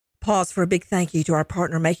pause for a big thank you to our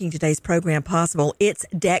partner making today's program possible. It's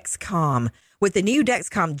Dexcom. With the new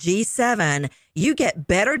Dexcom G7, you get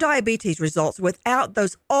better diabetes results without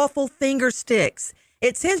those awful finger sticks.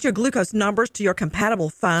 It sends your glucose numbers to your compatible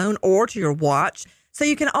phone or to your watch, so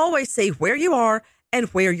you can always see where you are and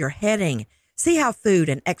where you're heading. See how food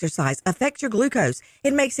and exercise affect your glucose.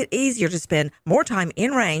 It makes it easier to spend more time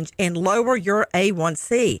in range and lower your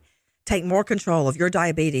A1C. Take more control of your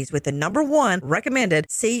diabetes with the #1 recommended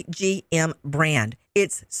CGM brand.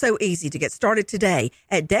 It's so easy to get started today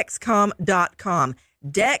at Dexcom.com.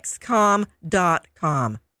 Dexcom.com.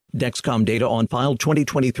 Dexcom data on file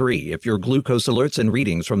 2023. If your glucose alerts and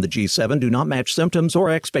readings from the G7 do not match symptoms or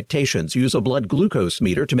expectations, use a blood glucose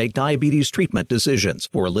meter to make diabetes treatment decisions.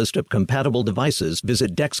 For a list of compatible devices,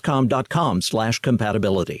 visit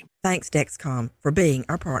Dexcom.com/compatibility. Thanks, Dexcom, for being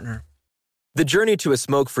our partner. The journey to a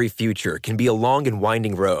smoke-free future can be a long and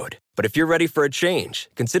winding road. But if you're ready for a change,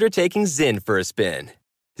 consider taking Zyn for a spin.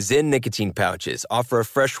 Zyn nicotine pouches offer a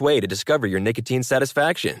fresh way to discover your nicotine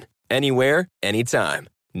satisfaction. Anywhere, anytime.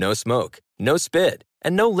 No smoke, no spit,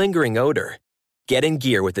 and no lingering odor. Get in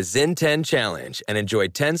gear with the Zyn 10 Challenge and enjoy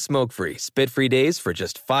 10 smoke-free, spit-free days for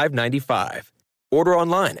just $5.95. Order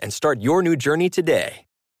online and start your new journey today.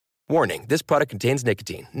 Warning, this product contains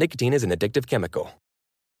nicotine. Nicotine is an addictive chemical.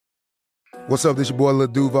 What's up, this your boy Lil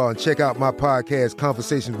Duval, and check out my podcast,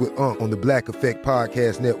 Conversations with Unc, on the Black Effect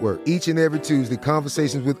Podcast Network. Each and every Tuesday,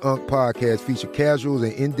 Conversations with Unc podcast feature casual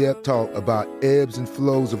and in-depth talk about ebbs and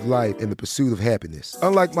flows of life and the pursuit of happiness.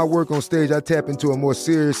 Unlike my work on stage, I tap into a more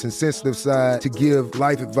serious and sensitive side to give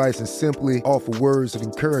life advice and simply offer words of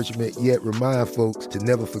encouragement, yet remind folks to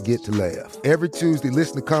never forget to laugh. Every Tuesday,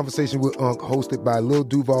 listen to Conversations with Unc, hosted by Lil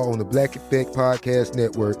Duval on the Black Effect Podcast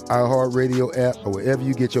Network, iHeartRadio app, or wherever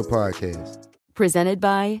you get your podcasts. Presented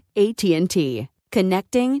by AT&T.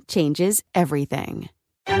 Connecting changes everything.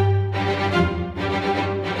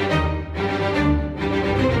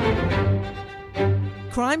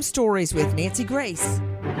 Crime Stories with Nancy Grace.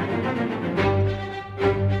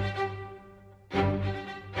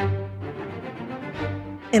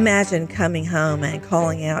 Imagine coming home and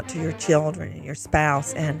calling out to your children and your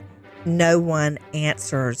spouse and no one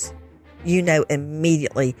answers. You know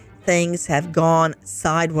immediately things have gone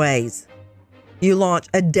sideways. You launch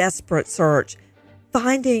a desperate search,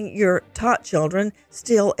 finding your tot children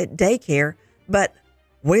still at daycare, but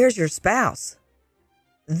where's your spouse?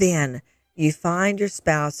 Then you find your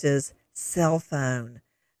spouse's cell phone,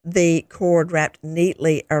 the cord wrapped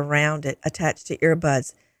neatly around it, attached to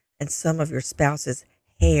earbuds, and some of your spouse's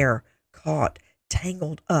hair caught,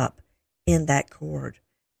 tangled up in that cord.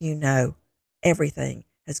 You know everything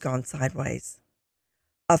has gone sideways.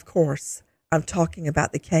 Of course, I'm talking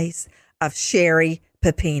about the case of Sherri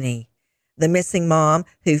Papini, the missing mom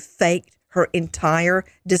who faked her entire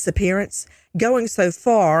disappearance, going so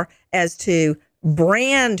far as to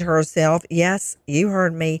brand herself. Yes, you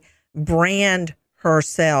heard me, brand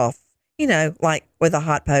herself. You know, like with a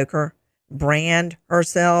hot poker, brand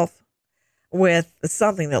herself with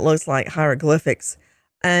something that looks like hieroglyphics,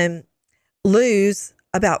 lose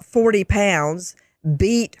about 40 pounds,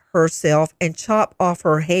 beat herself, and chop off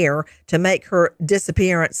her hair to make her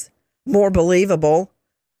disappearance more believable.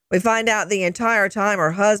 We find out the entire time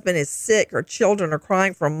her husband is sick, her children are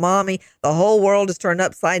crying for mommy. The whole world is turned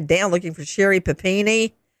upside down looking for Sherri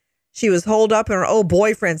Papini. She was holed up in her old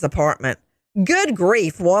boyfriend's apartment. Good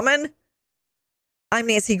grief, woman. I'm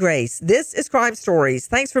Nancy Grace. This is Crime Stories.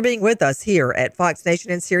 Thanks for being with us here at Fox Nation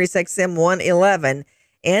and Sirius XM 111.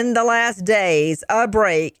 In the last days, a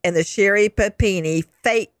break in the Sherri Papini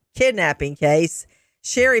fake kidnapping case.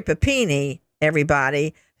 Sherri Papini,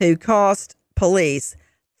 everybody, who cost police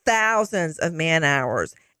thousands of man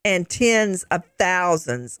hours and tens of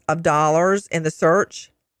thousands of dollars in the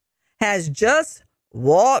search, has just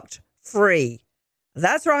walked free.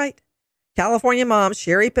 That's right. California mom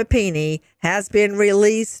Sherri Papini has been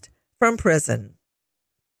released from prison.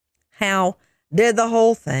 How did the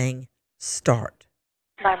whole thing start?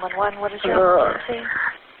 911, what is your emergency?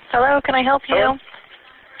 Hello, can I help you? Hello?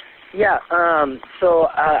 Yeah,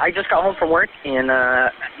 I just got home from work, and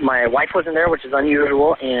my wife wasn't there, which is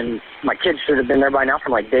unusual, and my kids should have been there by now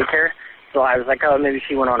from, daycare. So I was like, oh, maybe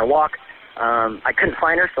she went on a walk. I couldn't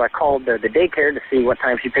find her, so I called the daycare to see what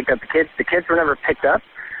time she picked up the kids. The kids were never picked up,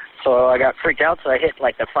 so I got freaked out, so I hit,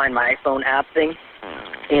 the Find My iPhone app thing,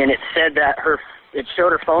 and it said that it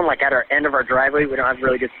showed her phone, at our end of our driveway. We don't have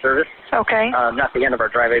really good service. Okay. Not the end of our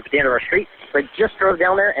driveway, but the end of our street. So I just drove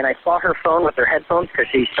down there, and I saw her phone with her headphones because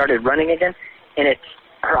she started running again. And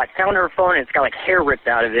I found her phone, and it's got, hair ripped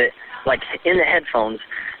out of it, in the headphones.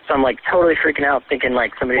 So I'm, totally freaking out, thinking,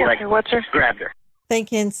 somebody, what's her? grabbed her.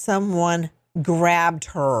 thinking someone grabbed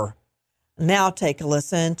her. Now take a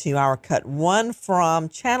listen to our cut one from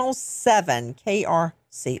Channel 7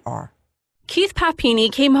 KRCR. Keith Papini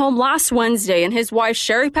came home last Wednesday and his wife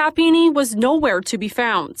Sherri Papini was nowhere to be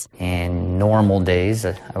found. In normal days,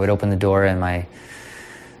 I would open the door and my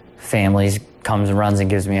family comes and runs and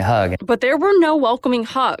gives me a hug. But there were no welcoming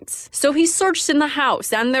hugs. So he searched in the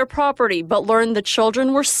house and their property, but learned the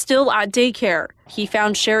children were still at daycare. He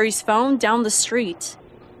found Sherri's phone down the street.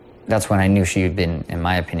 That's when I knew she had been, in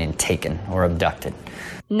my opinion, taken or abducted.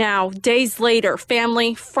 Now, days later,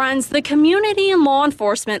 family, friends, the community, and law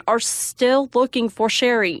enforcement are still looking for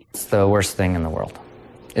Sherri. It's the worst thing in the world.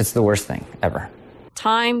 It's the worst thing ever.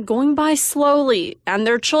 Time going by slowly, and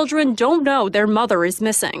their children don't know their mother is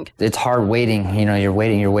missing. It's hard waiting. You're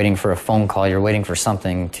waiting for a phone call. You're waiting for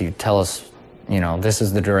something to tell us, this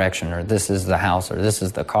is the direction, or this is the house, or this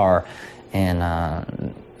is the car. And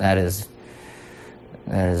that is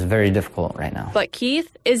very difficult right now. But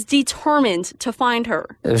Keith is determined to find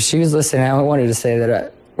her. If she was listening, I wanted to say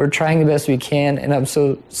that we're trying the best we can, and I'm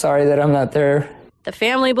so sorry that I'm not there. The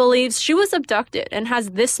family believes she was abducted and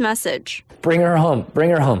has this message. Bring her home. Bring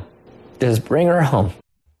her home. Just bring her home.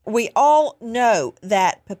 We all know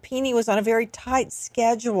that Papini was on a very tight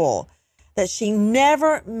schedule, that she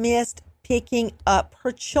never missed picking up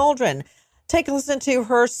her children. Take a listen to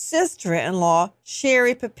her sister-in-law,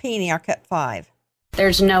 Sherri Papini, our cut 5.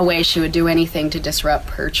 There's no way she would do anything to disrupt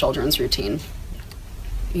her children's routine.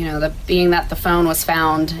 Being that the phone was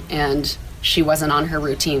found and she wasn't on her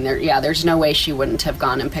routine, there's no way she wouldn't have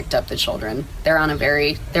gone and picked up the children. They're on a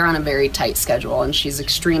very tight schedule, and she's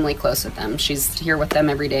extremely close with them. She's here with them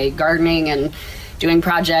every day, gardening and doing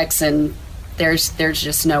projects, and there's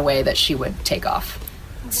just no way that she would take off.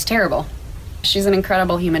 It's terrible. She's an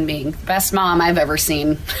incredible human being. Best mom I've ever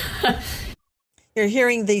seen. You're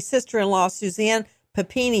hearing the sister-in-law, Suzanne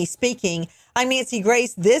Papini, speaking. I'm Nancy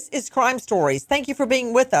Grace. This is Crime Stories. Thank you for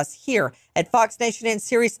being with us here at Fox Nation and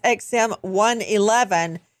Sirius XM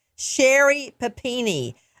 111. Sherri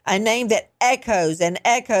Papini, a name that echoes and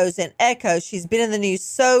echoes and echoes. She's been in the news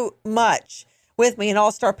so much. With me, an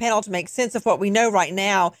all-star panel to make sense of what we know right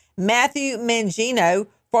now. Matthew Mangino,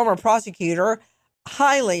 former prosecutor,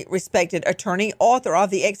 highly respected attorney, author of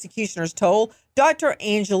The Executioner's Toll, Dr.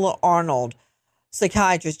 Angela Arnold,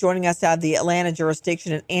 psychiatrist, joining us out of the Atlanta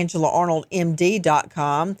jurisdiction at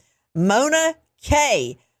AngelaArnoldMD.com. Mona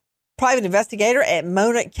K, private investigator at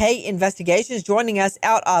Mona K Investigations, joining us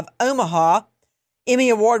out of Omaha. Emmy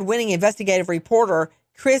Award-winning investigative reporter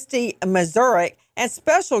Christy Mazurek, and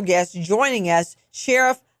special guest joining us,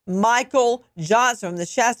 Sheriff Michael Johnson from the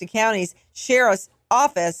Shasta County's Sheriff's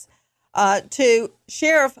Office. To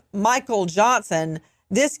Sheriff Michael Johnson,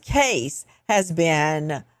 this case has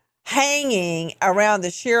been hanging around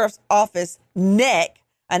the sheriff's office neck,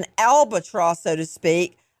 an albatross, so to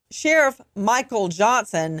speak. Sheriff Michael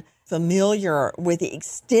Johnson, familiar with the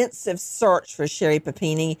extensive search for Sherri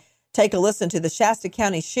Papini. Take a listen to the Shasta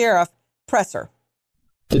County Sheriff presser.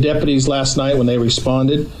 The deputies last night, when they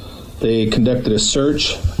responded, they conducted a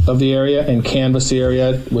search of the area and canvassed the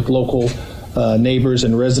area with local neighbors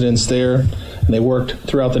and residents there. And they worked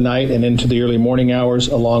throughout the night and into the early morning hours,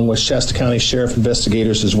 along with Shasta County Sheriff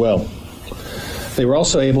investigators as well. They were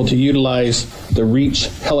also able to utilize the Reach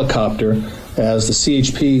helicopter, as the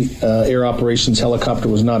CHP air operations helicopter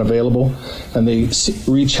was not available. And the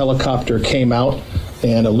Reach helicopter came out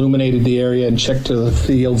and illuminated the area and checked to the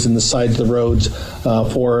fields and the sides of the roads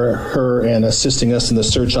for her and assisting us in the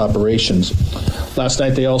search operations. Last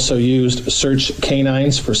night they also used search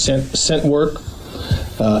canines for scent work.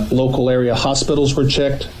 Local area hospitals were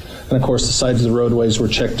checked, and of course the sides of the roadways were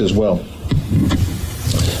checked as well.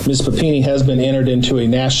 Ms. Papini has been entered into a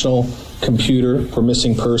national computer for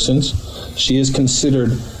missing persons. She is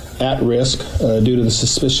considered at risk due to the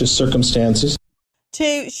suspicious circumstances.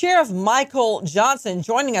 To Sheriff Michael Johnson,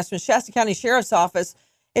 joining us from Shasta County Sheriff's Office,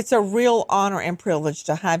 it's a real honor and privilege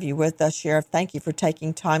to have you with us, Sheriff. Thank you for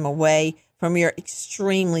taking time away from your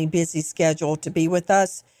extremely busy schedule to be with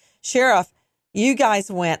us. Sheriff, you guys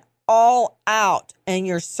went all out in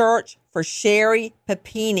your search for Sherri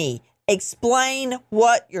Papini. Explain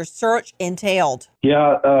what your search entailed.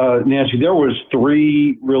 Yeah, Nancy, there was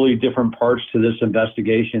 3 really different parts to this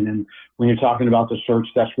investigation. And when you're talking about the search,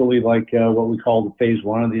 that's really like what we call the phase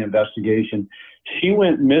 1 of the investigation. She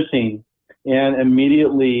went missing, and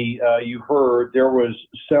immediately you heard there was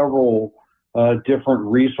several different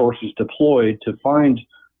resources deployed to find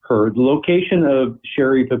her. The location of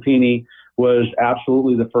Sherri Papini was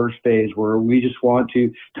absolutely the first phase, where we just want to,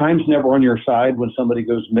 time's never on your side when somebody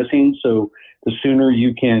goes missing. So the sooner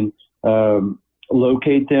you can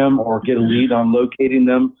locate them or get a lead on locating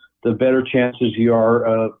them, the better chances you are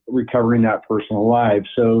of recovering that person alive.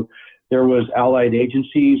 So there was allied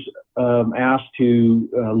agencies asked to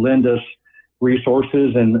lend us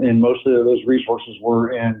resources, and most of those resources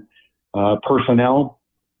were in personnel.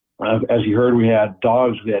 As you heard, we had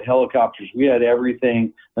dogs, we had helicopters, we had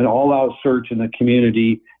everything, an all-out search in the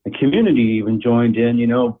community. The community even joined in,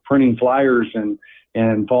 printing flyers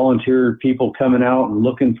and volunteer people coming out and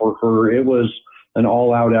looking for her. It was an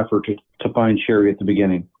all-out effort to find Sherri at the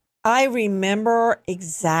beginning. I remember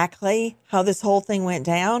exactly how this whole thing went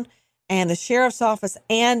down, and the sheriff's office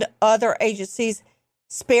and other agencies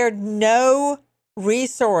spared no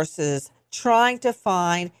resources trying to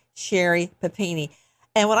find Sherri Papini.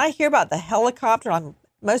 And when I hear about the helicopter,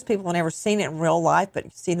 most people have never seen it in real life, but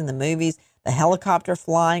you've seen it in the movies, the helicopter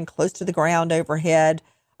flying close to the ground overhead,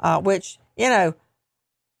 which,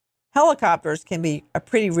 helicopters can be a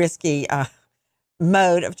pretty risky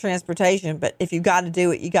mode of transportation, but if you got to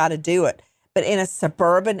do it, you got to do it. But in a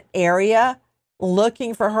suburban area,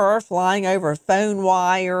 looking for her, flying over phone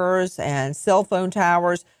wires and cell phone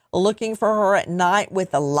towers, looking for her at night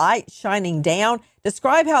with the light shining down.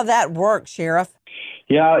 Describe how that works, Sheriff.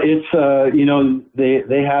 Yeah, it's,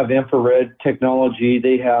 they have infrared technology.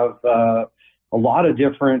 They have a lot of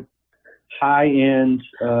different high-end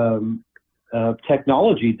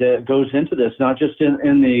technology that goes into this, not just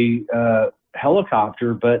in the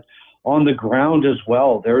helicopter, but on the ground as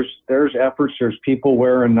well. There's efforts. There's people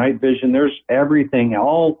wearing night vision. There's everything,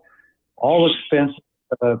 all expenses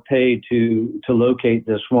paid to locate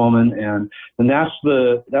this woman, and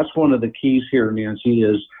that's one of the keys here, Nancy,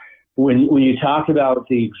 is when you talk about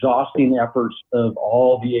the exhausting efforts of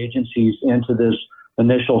all the agencies into this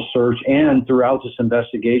initial search and throughout this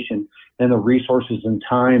investigation, and the resources and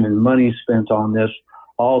time and money spent on this,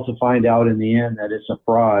 all to find out in the end that it's a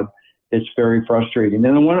fraud. It's very frustrating.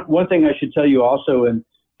 And one thing I should tell you also, and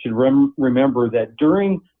should remember that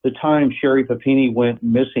during the time Sherri Papini went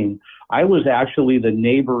missing, I was actually the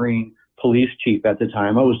neighboring police chief at the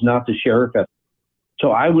time. I was not the sheriff at the time.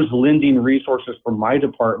 So I was lending resources from my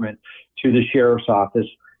department to the sheriff's office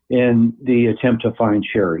in the attempt to find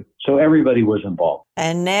Sherri. So everybody was involved.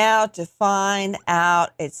 And now to find out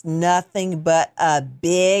it's nothing but a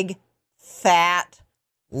big, fat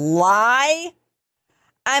lie.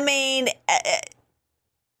 I mean,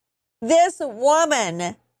 this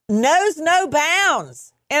woman knows no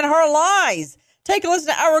bounds in her lies. Take a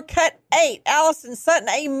listen to our Cut 8. Allison Sutton,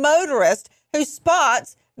 a motorist who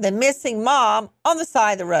spots the missing mom on the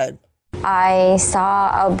side of the road. I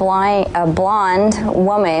saw a blonde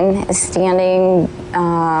woman standing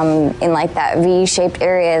in like that V-shaped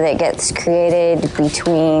area that gets created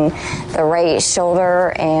between the right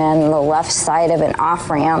shoulder and the left side of an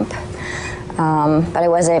off-ramp. But I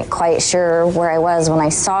wasn't quite sure where I was when I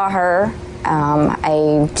saw her.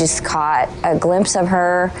 I just caught a glimpse of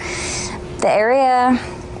her. The area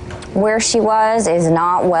where she was is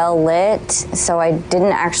not well lit, so I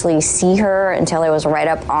didn't actually see her until I was right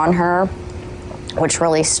up on her, which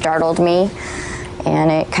really startled me. And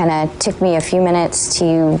it kind of took me a few minutes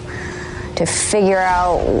to figure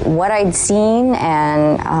out what I'd seen,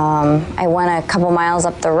 and I went a couple miles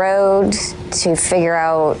up the road to figure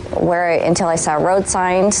out until I saw road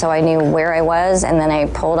signs, so I knew where I was, and then I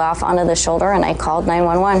pulled off onto the shoulder and I called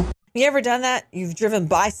 911. You ever done that? You've driven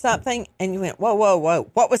by something and you went, whoa, whoa, whoa,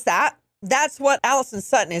 what was that? That's what Allison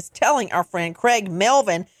Sutton is telling our friend Craig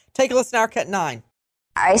Melvin. Take a listen to our Cut 9.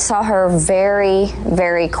 I saw her very,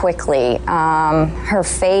 very quickly. Her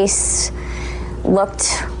face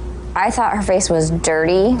I thought her face was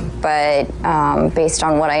dirty, but based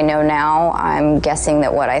on what I know now, I'm guessing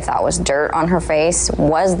that what I thought was dirt on her face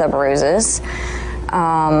was the bruises.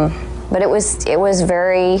 But it was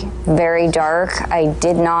very, very dark. I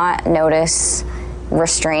did not notice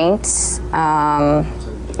restraints.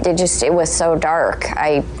 It was so dark.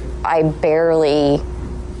 I barely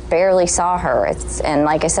saw her. And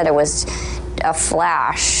like I said, it was a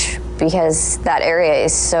flash because that area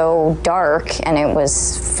is so dark, and it was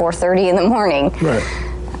 4:30 in the morning. Right.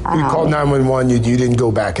 You called 911. You didn't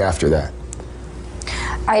go back after that?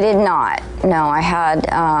 I did not. No, I had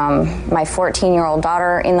my 14-year-old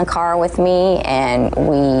daughter in the car with me, and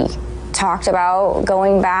we talked about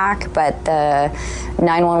going back, but the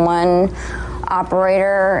 911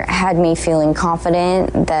 operator had me feeling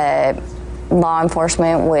confident that law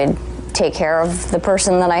enforcement would take care of the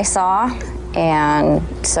person that I saw, and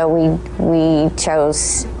so we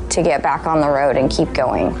chose to get back on the road and keep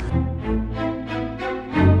going.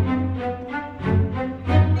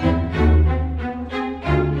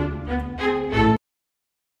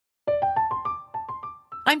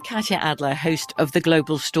 I'm I'm Katya Adler, host of The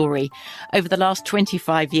Global Story. Over the last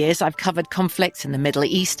 25 years, I've covered conflicts in the Middle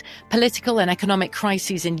East, political and economic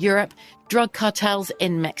crises in Europe, drug cartels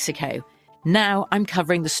in Mexico. Now I'm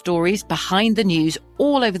covering the stories behind the news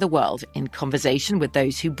all over the world in conversation with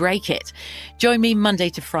those who break it. Join me Monday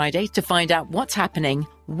to Friday to find out what's happening,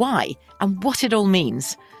 why, and what it all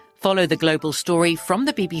means. Follow The Global Story from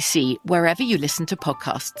the BBC wherever you listen to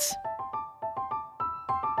podcasts.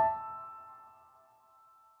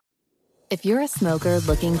 If you're a smoker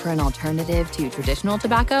looking for an alternative to traditional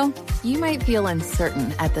tobacco, you might feel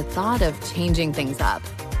uncertain at the thought of changing things up.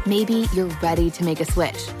 Maybe you're ready to make a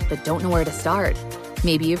switch, but don't know where to start.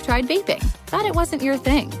 Maybe you've tried vaping, thought it wasn't your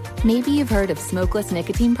thing. Maybe you've heard of smokeless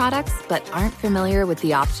nicotine products, but aren't familiar with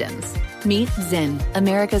the options. Meet Zyn,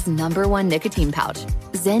 America's #1 nicotine pouch.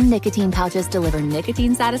 Zyn nicotine pouches deliver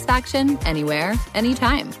nicotine satisfaction anywhere,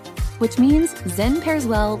 anytime. Which means Zyn pairs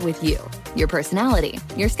well with you, your personality,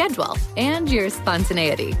 your schedule, and your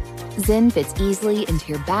spontaneity. Zyn fits easily into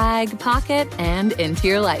your bag, pocket, and into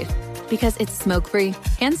your life. Because it's smoke-free,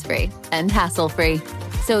 hands-free, and hassle-free.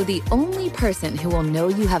 So the only person who will know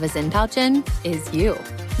you have a Zyn pouch in is you.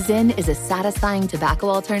 Zyn is a satisfying tobacco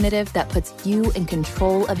alternative that puts you in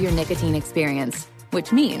control of your nicotine experience,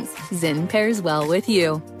 which means Zyn pairs well with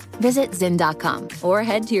you. Visit Zyn.com or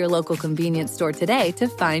head to your local convenience store today to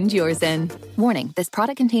find your Zyn. Warning, this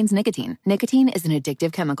product contains nicotine. Nicotine is an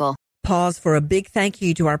addictive chemical. Pause for a big thank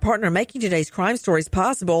you to our partner making today's crime stories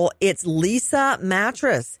possible. It's Leesa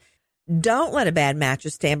Mattress. Don't let a bad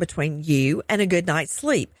mattress stand between you and a good night's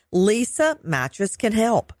sleep. Leesa Mattress can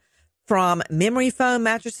help. From memory foam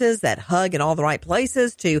mattresses that hug in all the right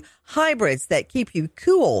places to hybrids that keep you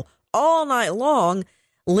cool all night long,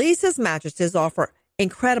 Leesa's mattresses offer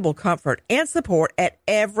incredible comfort and support at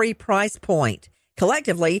every price point.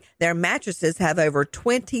 Collectively, their mattresses have over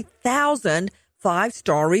 20,000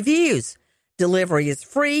 five-star reviews. Delivery is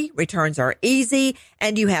free, returns are easy,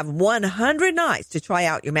 and you have 100 nights to try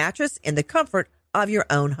out your mattress in the comfort of your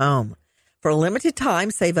own home. For a limited time,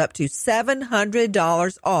 save up to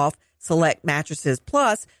 $700 off select mattresses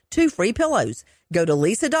plus 2 free pillows. Go to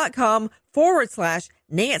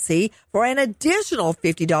Leesa.com/Nancy for an additional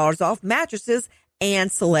 $50 off mattresses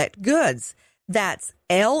and select goods. That's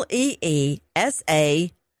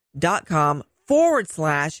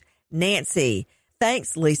LEESA.com/Nancy.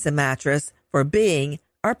 Thanks, Leesa Mattress, for being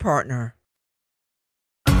our partner.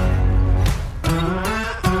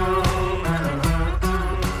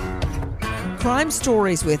 Crime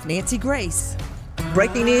Stories with Nancy Grace.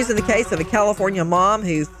 Breaking news in the case of a California mom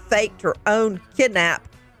who faked her own kidnap,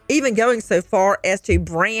 even going so far as to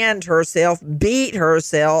brand herself, beat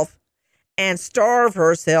herself, and starve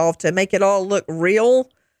herself to make it all look real.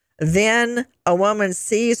 Then a woman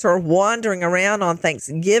sees her wandering around on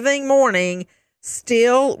Thanksgiving morning,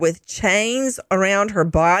 still with chains around her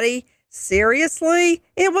body. Seriously?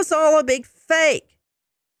 It was all a big fake.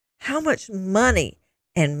 How much money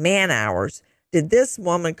and man hours did this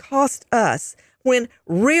woman cost us when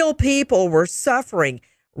real people were suffering,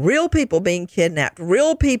 real people being kidnapped,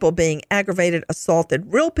 real people being aggravated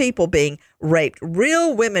assaulted, real people being raped,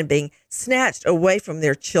 real women being snatched away from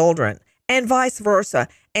their children, and vice versa?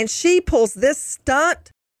 And she pulls this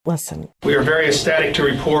stunt? Listen. We are very ecstatic to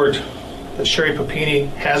report that Sherri Papini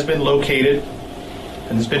has been located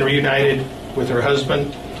and has been reunited with her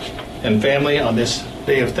husband and family on this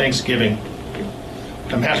day of Thanksgiving.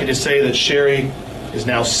 I'm happy to say that Sherri is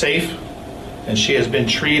now safe and she has been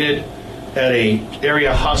treated at a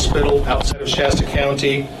area hospital outside of Shasta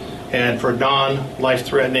County and for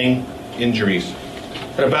non-life-threatening injuries.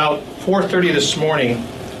 At about 4:30 this morning,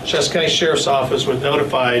 Shasta County Sheriff's Office was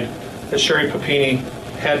notified that Sherri Papini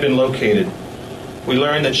had been located. We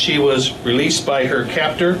learned that she was released by her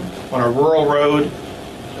captor on a rural road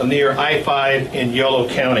near I-5 in Yolo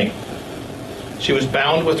County. She was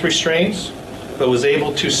bound with restraints, but was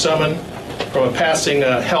able to summon from a passing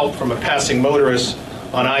help from a passing motorist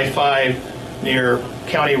on I-5 near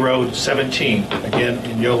County Road 17, again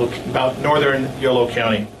in Yolo, about northern Yolo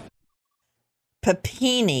County.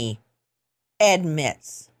 Papini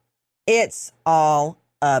admits it's all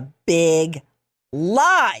a big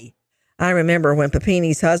lie. I remember when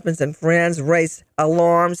Papini's husbands and friends raised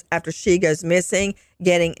alarms after she goes missing,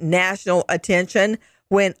 getting national attention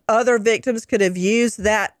when other victims could have used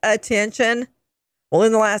that attention. Well,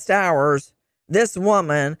 in the last hours, this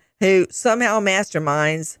woman who somehow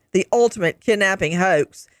masterminds the ultimate kidnapping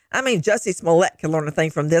hoax, I mean, Jussie Smollett can learn a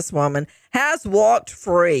thing from this woman, has walked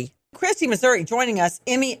free. Christy, Missouri, joining us,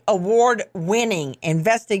 Emmy Award-winning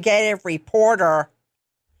investigative reporter.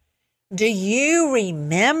 Do you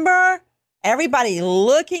remember Everybody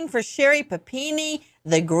looking for Sherri Papini.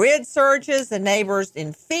 The grid surges, the neighbors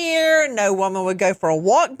in fear. No woman would go for a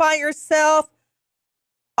walk by herself.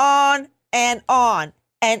 On and on.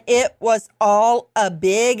 And it was all a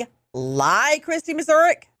big lie, Christy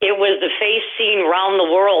Mazurek. It was the face seen around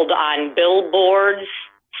the world on billboards,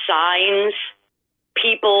 signs.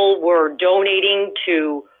 People were donating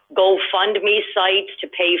to GoFundMe sites to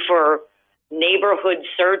pay for neighborhood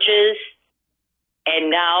searches. And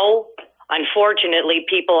now, unfortunately,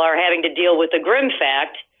 people are having to deal with the grim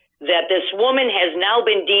fact that this woman has now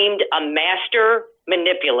been deemed a master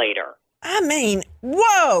manipulator. I mean,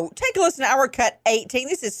 whoa. Take a listen to our cut 18.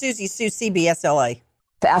 This is Susie Sue, CBS LA.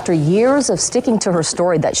 After years of sticking to her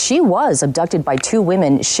story that she was abducted by two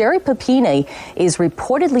women, Sherri Papini is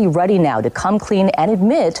reportedly ready now to come clean and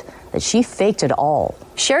admit that she faked it all.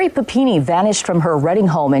 Sherri Papini vanished from her Reading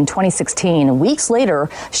home in 2016. Weeks later,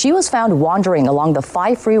 she was found wandering along the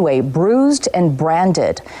 5 freeway, bruised and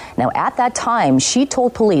branded. Now, at that time, she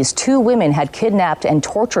told police 2 women had kidnapped and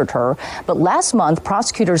tortured her. But last month,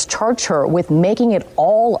 prosecutors charged her with making it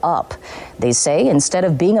all up. They say instead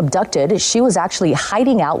of being abducted, she was actually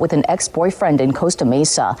hiding out with an ex-boyfriend in Costa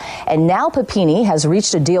Mesa. And now Papini has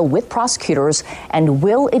reached a deal with prosecutors and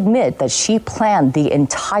will admit that she planned the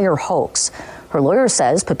entire hoax. Her lawyer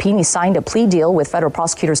says Papini signed a plea deal with federal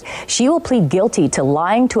prosecutors. She will plead guilty to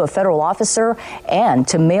lying to a federal officer and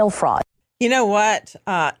to mail fraud. You know what?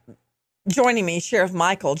 Joining me, Sheriff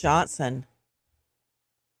Michael Johnson.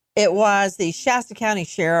 It was the Shasta County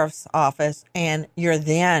Sheriff's Office and your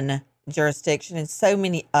then jurisdiction and so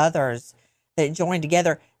many others that joined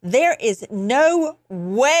together. There is no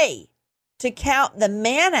way to count the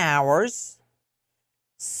man hours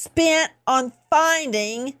spent on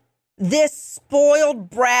finding this spoiled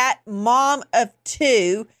brat mom of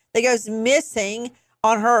 2 that goes missing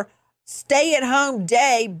on her stay-at-home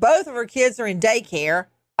day. Both of her kids are in daycare.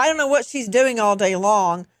 I don't know what she's doing all day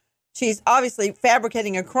long. She's obviously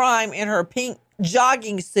fabricating a crime in her pink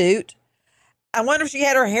jogging suit. I wonder if she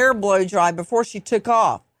had her hair blow dry before she took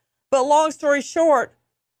off. But long story short,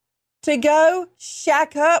 to go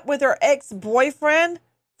shack up with her ex-boyfriend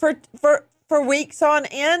for weeks on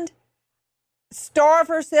end, starve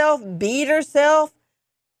herself, beat herself,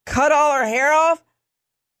 cut all her hair off.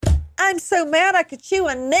 I'm so mad I could chew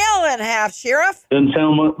a nail in half, Sheriff. Doesn't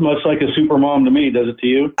sound much like a supermom to me, does it to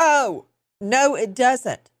you? Oh, no, it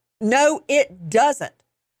doesn't. No, it doesn't.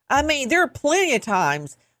 I mean, there are plenty of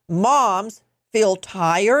times moms feel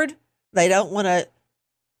tired. They don't want to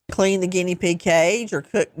clean the guinea pig cage or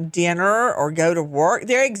cook dinner or go to work.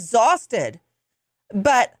 They're exhausted.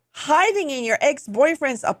 But hiding in your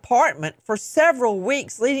ex-boyfriend's apartment for several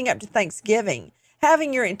weeks leading up to Thanksgiving,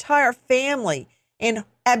 having your entire family in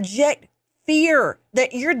abject fear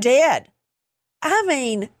that you're dead. I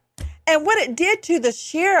mean, and what it did to the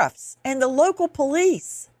sheriffs and the local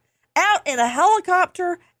police out in a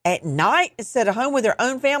helicopter at night instead of home with their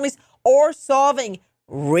own families or solving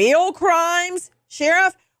real crimes,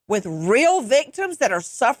 Sheriff, with real victims that are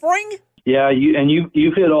suffering. Yeah,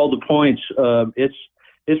 you've hit all the points.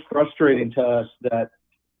 It's frustrating to us that,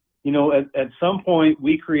 you know, at some point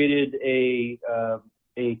we created a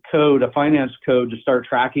code, a finance code to start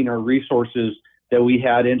tracking our resources that we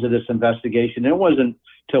had into this investigation. It wasn't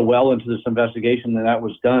till well into this investigation that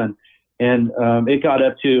was done. And it got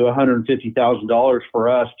up to $150,000 for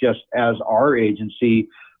us just as our agency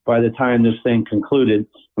by the time this thing concluded.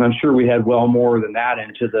 And I'm sure we had well more than that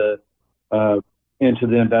into the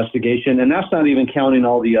investigation. And that's not even counting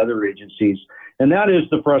all the other agencies. And that is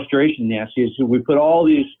the frustration, Nancy, is we put all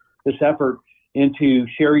this effort into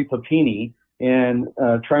Sherri Papini and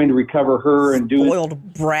trying to recover her and doing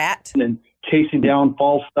spoiled brat and chasing down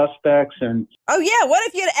false suspects. And oh yeah, what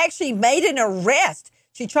if you had actually made an arrest?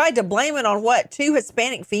 She tried to blame it on what, 2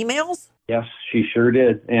 Hispanic females? Yes, she sure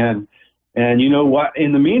did. And you know what?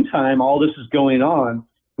 In the meantime, all this is going on.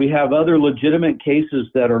 We have other legitimate cases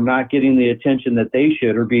that are not getting the attention that they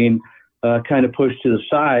should, or being kind of pushed to the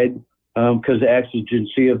side because the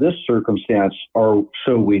exigency of this circumstance, or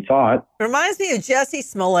so we thought. Reminds me of Jesse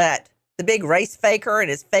Smollett, the big race faker and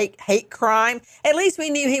his fake hate crime. At least we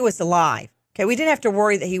knew he was alive. Okay, we didn't have to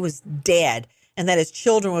worry that he was dead and that his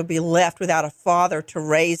children would be left without a father to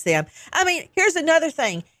raise them. I mean, here's another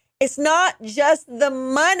thing. It's not just the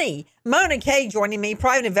money. Mona Kay joining me,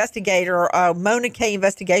 private investigator, Mona Kay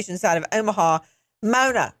Investigations out of Omaha.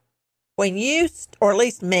 Mona, when you, or at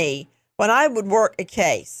least me, when I would work a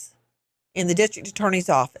case in the district attorney's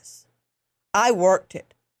office, I worked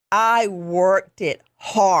it. I worked it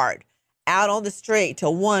hard. out on the street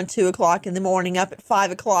till 1, 2 o'clock in the morning, up at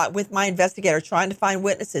 5 o'clock with my investigator, trying to find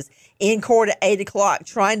witnesses, in court at 8 o'clock,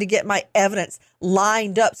 trying to get my evidence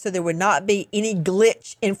lined up so there would not be any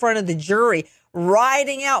glitch in front of the jury,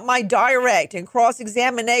 writing out my direct and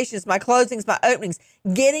cross-examinations, my closings, my openings,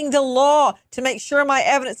 getting the law to make sure my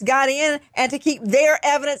evidence got in and to keep their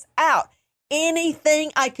evidence out.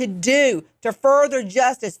 Anything I could do to further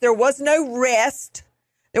justice. There was no rest.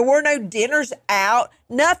 There were no dinners out,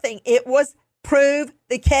 nothing. It was prove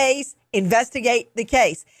the case, investigate the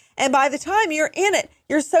case. And by the time you're in it,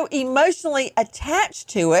 you're so emotionally attached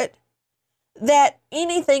to it that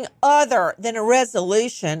anything other than a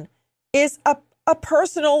resolution is a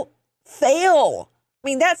personal fail. I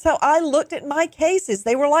mean, that's how I looked at my cases.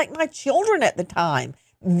 They were like my children at the time,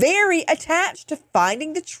 very attached to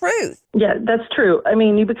finding the truth. Yeah, that's true. I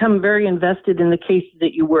mean, you become very invested in the cases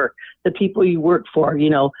that you work, the people you work for, you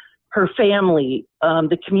know, her family,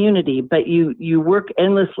 the community, but you work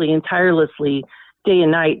endlessly and tirelessly day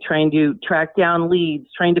and night trying to track down leads,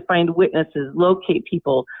 trying to find witnesses, locate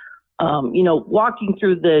people, you know, walking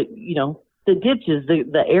through the ditches,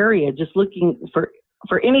 the area, just looking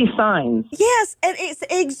for any signs. Yes, and it's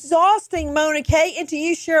exhausting, Mona Kay. And to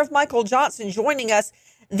you, Sheriff Michael Johnson, joining us,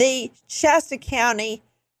 the Shasta County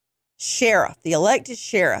Sheriff, the elected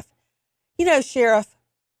sheriff. You know, Sheriff,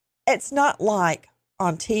 it's not like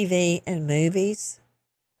on TV and movies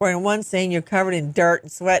where in one scene you're covered in dirt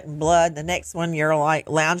and sweat and blood. The next one you're like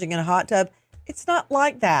lounging in a hot tub. It's not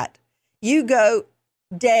like that. You go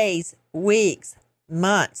days, weeks,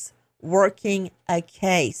 months working a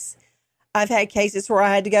case. I've had cases where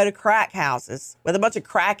I had to go to crack houses with a bunch of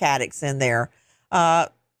crack addicts in there.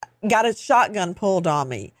 Got a shotgun pulled on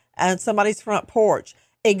me on somebody's front porch.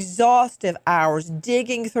 Exhaustive hours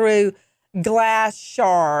digging through glass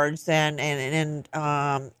shards and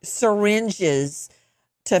syringes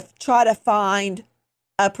to try to find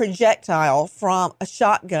a projectile from a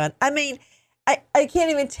shotgun. I mean, I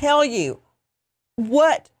can't even tell you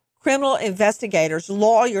what criminal investigators,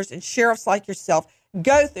 lawyers, and sheriffs like yourself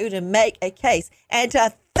go through to make a case. And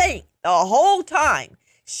to think the whole time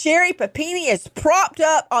Sherri Papini is propped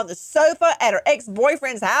up on the sofa at her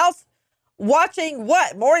ex-boyfriend's house watching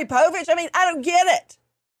what? Maury Povich? I mean, I don't get it.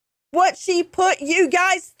 What she put you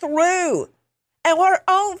guys through and her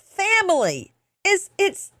own family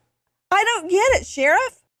it's I don't get it,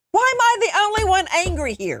 Sheriff. Why am I the only one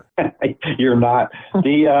angry here? You're not.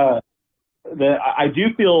 I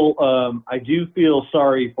do feel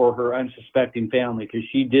sorry for her unsuspecting family because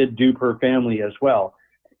she did dupe her family as well.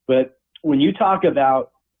 But when you talk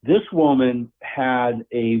about this woman had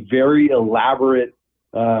a very elaborate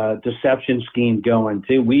deception scheme going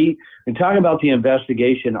too. And talking about the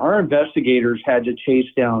investigation, our investigators had to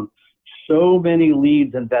chase down so many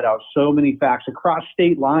leads and vet out so many facts across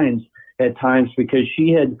state lines at times because she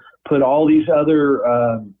had put all these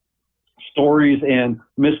other stories and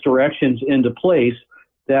misdirections into place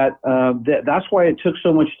that's why it took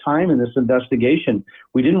so much time in this investigation.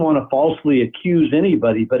 We didn't want to falsely accuse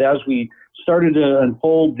anybody, but as we started to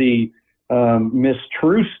unfold the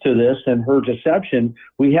mistruths to this and her deception,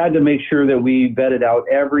 we had to make sure that we vetted out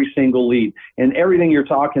every single lead. And everything you're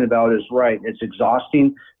talking about is right. It's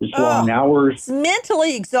exhausting. It's long hours. It's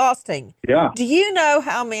mentally exhausting. Yeah. Do you know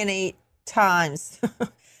how many times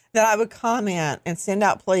that I would comment and send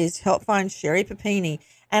out pleas to help find Sherri Papini,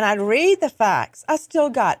 and I'd read the facts? I still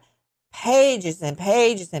got pages and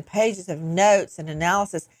pages and pages of notes and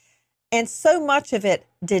analysis, and so much of it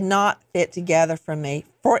did not fit together for me.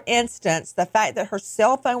 For instance, the fact that her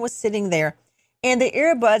cell phone was sitting there and the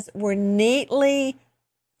earbuds were neatly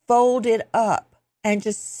folded up and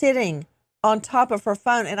just sitting on top of her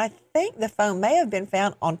phone. And I think the phone may have been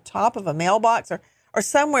found on top of a mailbox or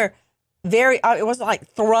somewhere it wasn't like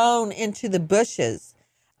thrown into the bushes.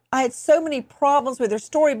 I had so many problems with her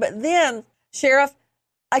story. But then, Sheriff,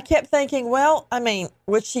 I kept thinking, well, I mean,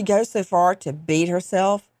 would she go so far to beat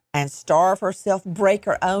herself and starve herself, break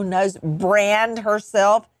her own nose, brand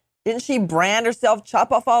herself? Didn't she brand herself,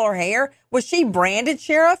 chop off all her hair? Was she branded,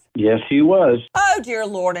 Sheriff? Yes, she was. Oh, dear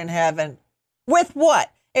Lord in heaven. With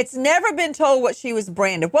what? It's never been told what she was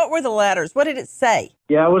branded. What were the letters? What did it say?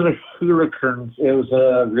 Yeah, it was a hurricane. It was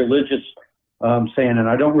a religious saying, and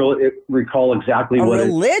I don't really recall exactly what it... A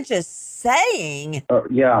religious saying?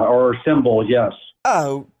 Or a symbol, yes.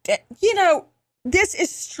 Oh, this is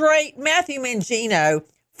straight Matthew Mangino,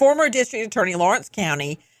 former district attorney, Lawrence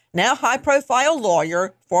County, now high-profile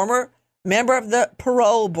lawyer, former member of the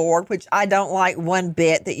parole board, which I don't like one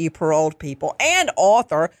bit that you paroled people, and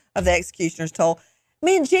author of The Executioner's Toll.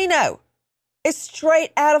 Mangino is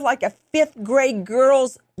straight out of like a fifth grade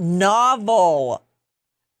girl's novel.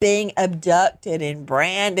 being abducted and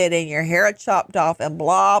branded and your hair chopped off and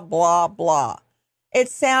blah, blah, blah. It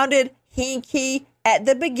sounded hinky at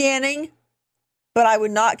the beginning, but I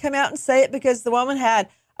would not come out and say it because the woman had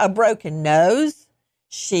a broken nose.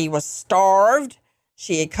 She was starved.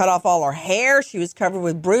 She had cut off all her hair. She was covered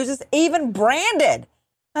with bruises, even branded.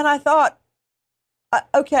 And I thought,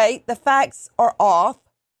 okay, the facts are off,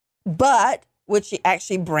 but would she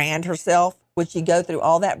actually brand herself? Would she go through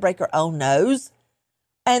all that, break her own nose?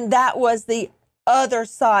 And that was the other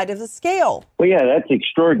side of the scale. Well, yeah, that's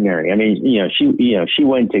extraordinary. I mean, she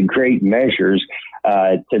went to great measures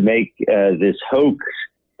to make this hoax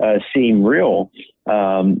seem real.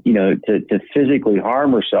 To physically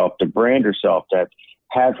harm herself, to brand herself, to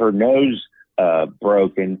have her nose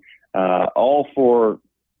broken, all for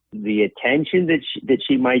the attention that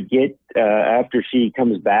she might get after she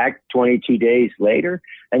comes back 22 days later.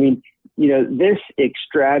 I mean, this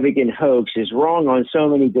extravagant hoax is wrong on so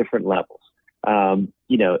many different levels.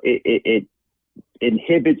 It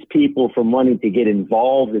inhibits people from wanting to get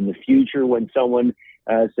involved in the future when someone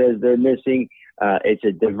says they're missing. It's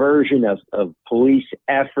a diversion of police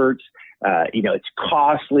efforts. It's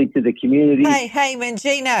costly to the community. Hey,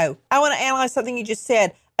 Mangino, I want to analyze something you just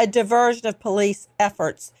said. A diversion of police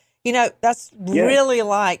efforts. That's really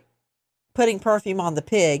like putting perfume on the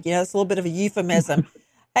pig. It's a little bit of a euphemism.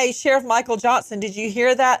 Hey, Sheriff Michael Johnson, did you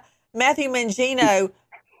hear that? Matthew Mangino,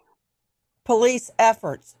 police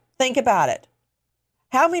efforts. Think about it.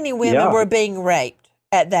 How many women were being raped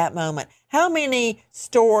at that moment? How many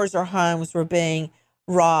stores or homes were being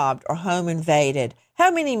robbed or home invaded?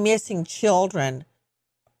 How many missing children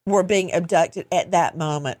were being abducted at that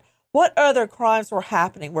moment? What other crimes were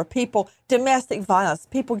happening? Were people, domestic violence,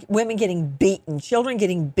 women getting beaten, children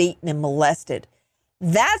getting beaten and molested?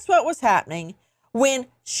 That's what was happening when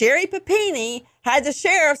Sherri Papini had the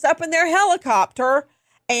sheriffs up in their helicopter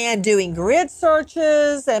and doing grid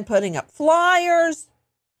searches and putting up flyers.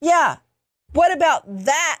 Yeah. What about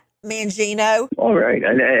that, Mangino? All right.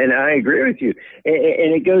 And I agree with you.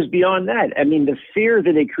 And it goes beyond that. I mean, the fear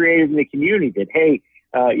that it created in the community that, hey,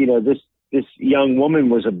 this young woman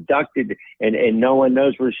was abducted and no one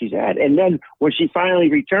knows where she's at. And then when she finally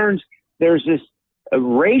returns, there's this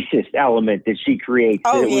racist element that she creates.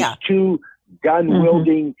 Oh, that it was two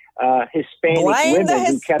gun-wielding Hispanic women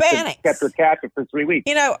who kept her captive for 3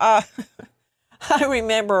 weeks. I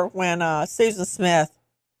remember when Susan Smith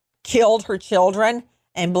killed her children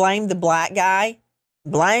and blamed the black guy.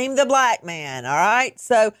 Blame the black man, all right?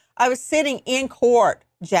 So I was sitting in court,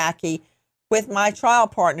 Jackie, with my trial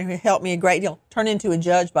partner who helped me a great deal, turned into a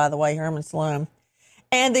judge, by the way, Herman Sloan.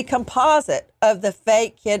 And the composite of the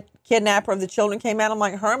fake kidnapper of the children came out. I'm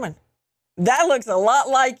like, Herman, that looks a lot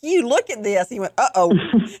like you. Look at this. He went, uh-oh.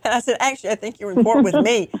 And I said, actually, I think you're in court with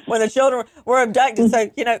me when the children were abducted.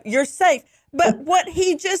 So, you're safe. But what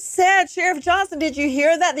he just said, Sheriff Johnson, did you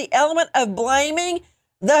hear that? The element of blaming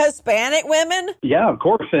the Hispanic women? Yeah, of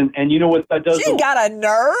course. And you know what that does? She got a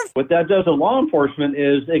nerve. What that does to law enforcement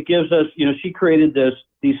is it gives us, she created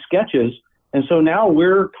these sketches. And so now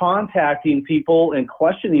we're contacting people and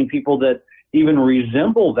questioning people that even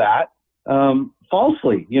resemble that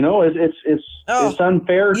falsely. It's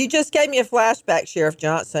unfair. You just gave me a flashback, Sheriff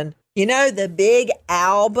Johnson. The big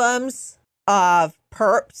albums of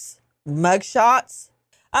perps, mugshots.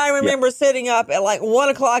 I remember sitting up at like 1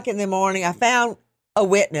 o'clock in the morning. I found a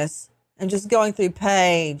witness and just going through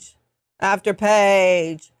page after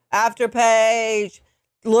page after page,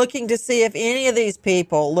 looking to see if any of these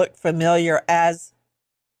people looked familiar as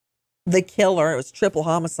the killer. It was triple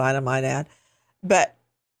homicide, I might add. But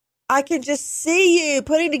I could just see you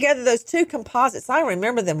putting together those two composites. I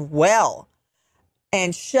remember them well.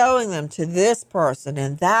 And showing them to this person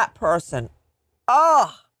and that person.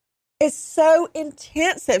 Oh, it's so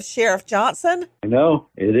intensive, Sheriff Johnson. I know,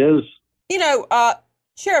 it is.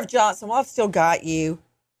 Sheriff Johnson, well, I've still got you.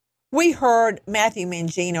 We heard Matthew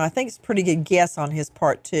Mangino, I think it's a pretty good guess on his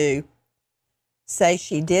part too, say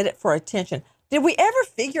she did it for attention. Did we ever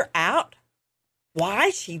figure out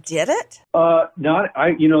why she did it? That's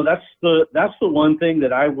the one thing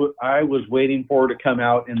that I was waiting for to come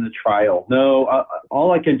out in the trial. No,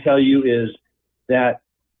 all I can tell you is that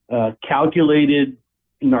calculated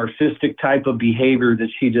narcissistic type of behavior that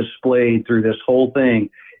she displayed through this whole thing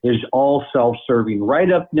is all self-serving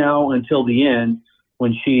right up now until the end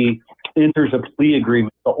when she enters a plea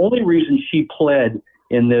agreement. The only reason she pled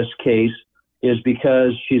in this case is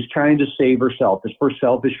because she's trying to save herself. It's for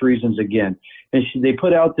selfish reasons again. And they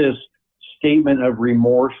put out this statement of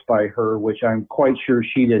remorse by her, which I'm quite sure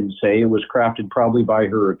she didn't say. It was crafted probably by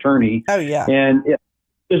her attorney. Oh, yeah. And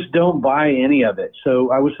just don't buy any of it. So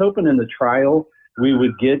I was hoping in the trial we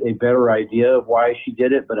would get a better idea of why she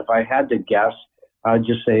did it. But if I had to guess, I'd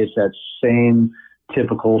just say it's that same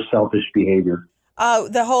typical selfish behavior. Oh,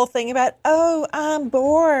 the whole thing about, I'm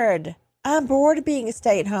bored. I'm bored of being a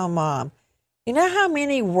stay-at-home mom. You know how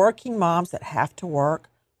many working moms that have to work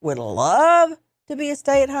would love to be a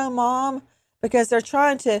stay-at-home mom because they're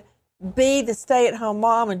trying to be the stay-at-home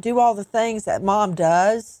mom and do all the things that mom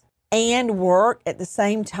does and work at the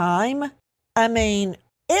same time? I mean,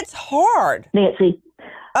 it's hard. Nancy.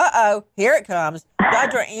 Uh-oh, here it comes.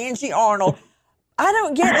 Dr. Angie Arnold. I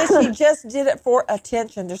don't get this. She just did it for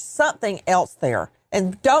attention. There's something else there.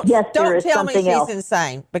 And don't tell me she's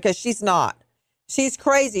insane, because she's not. She's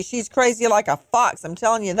crazy. She's crazy like a fox. I'm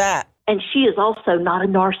telling you that. And she is also not a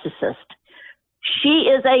narcissist. She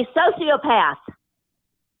is a sociopath.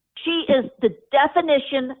 She is the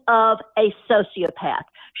definition of a sociopath.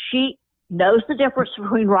 She knows the difference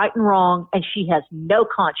between right and wrong, and she has no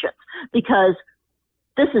conscience, because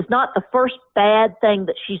this is not the first bad thing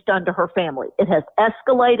that she's done to her family. It has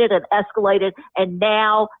escalated and escalated, and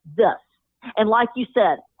now this. And like you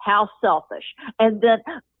said, how selfish. And then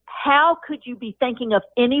how could you be thinking of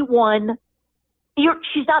anyone?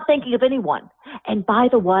 She's not thinking of anyone. And by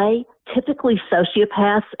the way, typically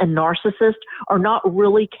sociopaths and narcissists are not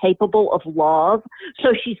really capable of love.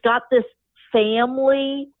 So she's got this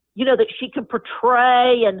family, that she can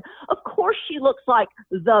portray. And of course she looks like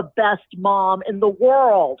the best mom in the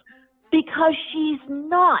world, because she's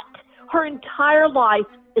not. Her entire life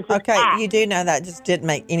is an act. You do know that just didn't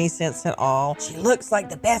make any sense at all. She looks like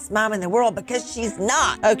the best mom in the world because she's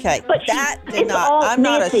not. Okay, but that did not. I'm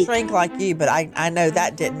not a shrink like you, but I know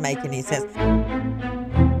that didn't make any sense.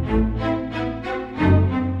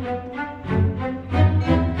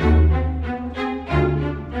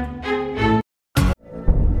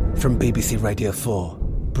 From BBC Radio 4,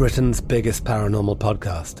 Britain's biggest paranormal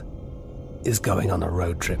podcast is going on a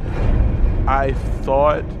road trip. I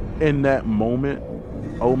thought in that moment,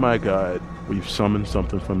 oh my God, we've summoned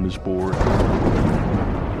something from this board.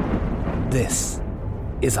 This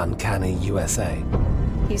is Uncanny USA.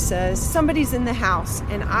 He says, somebody's in the house,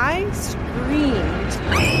 and I screamed.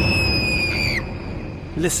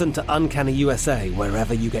 Listen to Uncanny USA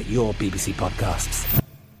wherever you get your BBC podcasts,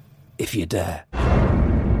 if you dare.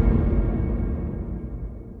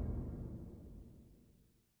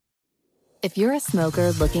 If you're a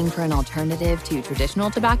smoker looking for an alternative to traditional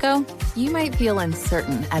tobacco, you might feel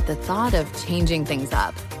uncertain at the thought of changing things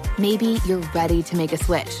up. Maybe you're ready to make a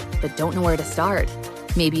switch, but don't know where to start.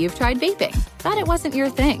 Maybe you've tried vaping, thought it wasn't your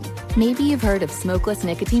thing. Maybe you've heard of smokeless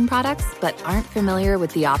nicotine products, but aren't familiar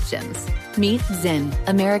with the options. Meet Zyn,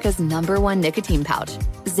 America's #1 nicotine pouch.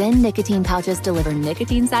 Zyn nicotine pouches deliver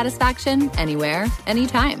nicotine satisfaction anywhere,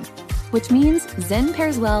 anytime. Which means Zyn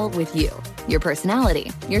pairs well with you, your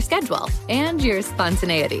personality, your schedule, and your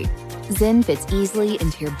spontaneity. Zyn fits easily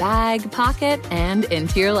into your bag, pocket, and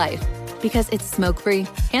into your life. Because it's smoke-free,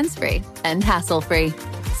 hands-free, and hassle-free.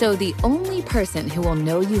 So the only person who will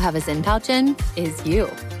know you have a Zyn pouch in is you.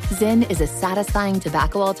 Zyn is a satisfying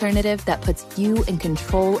tobacco alternative that puts you in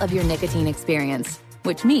control of your nicotine experience.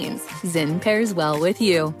 Which means Zyn pairs well with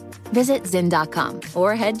you. Visit Zyn.com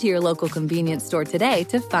or head to your local convenience store today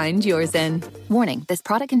to find your Zyn. Warning, this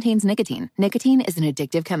product contains nicotine. Nicotine is an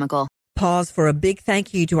addictive chemical. Pause for a big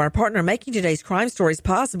thank you to our partner making today's crime stories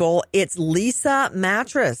possible. It's Leesa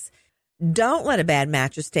Mattress. Don't let a bad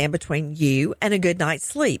mattress stand between you and a good night's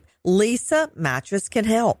sleep. Leesa Mattress can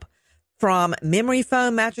help. From memory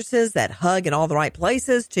foam mattresses that hug in all the right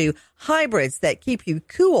places to hybrids that keep you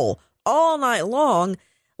cool all night long,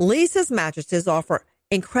 Leesa's mattresses offer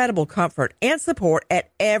incredible comfort and support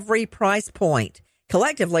at every price point.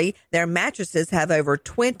 Collectively, their mattresses have over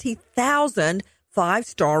 20,000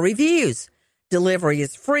 five-star reviews. Delivery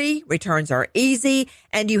is free, returns are easy,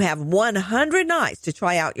 and you have 100 nights to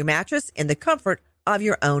try out your mattress in the comfort of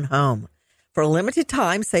your own home. For a limited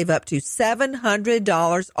time, save up to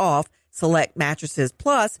 $700 off select mattresses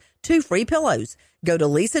plus 2 free pillows. Go to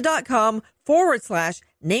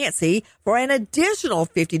Leesa.com/Nancy for an additional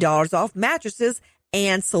 $50 off mattresses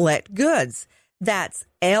and select goods. That's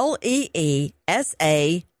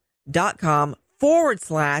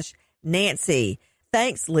LEESA.com/Nancy.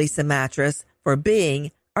 Thanks, Leesa Mattress, for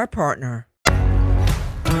being our partner.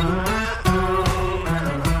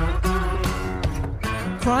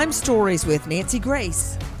 Crime Stories with Nancy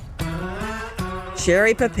Grace.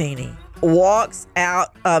 Sherri Papini walks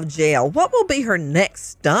out of jail. What will be her next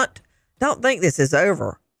stunt? Don't think this is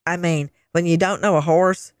over. I mean, when you don't know a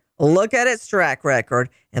horse, look at its track record.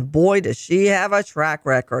 And boy, does she have a track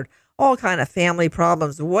record. All kind of family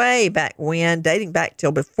problems way back when, dating back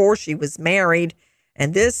till before she was married.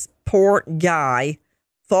 And this poor guy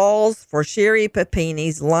falls for Sherri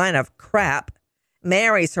Papini's line of crap,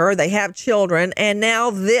 marries her, they have children, and now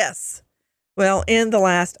this. Well, in the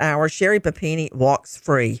last hour, Sherri Papini walks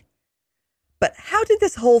free. But how did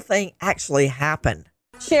this whole thing actually happen?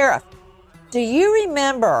 Sheriff, do you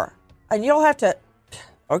remember, and you'll have to,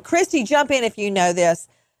 or Christy, jump in if you know this,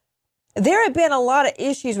 there had been a lot of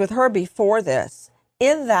issues with her before this,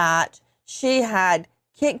 in that she had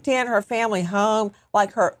kicked in her family home,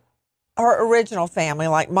 like her original family,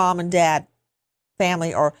 like mom and dad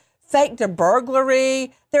family, or faked a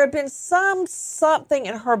burglary. There had been something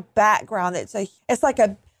in her background it's like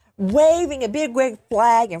waving a big red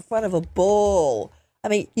flag in front of a bull. I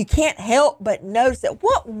mean, you can't help but notice it.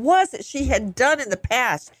 What was it she had done in the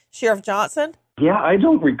past, Sheriff Johnson? Yeah, I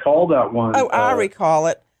don't recall that one. Oh, I recall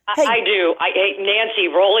it. Hey, I do. Nancy,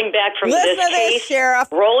 rolling back from this case,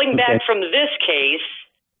 Sheriff. Rolling back from this case,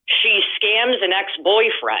 she scams an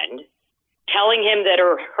ex-boyfriend, telling him that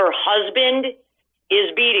her husband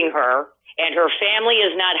is beating her and her family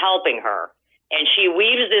is not helping her. And she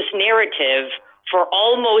weaves this narrative for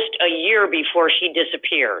almost a year before she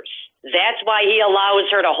disappears. That's why he allows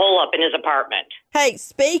her to hole up in his apartment. Hey,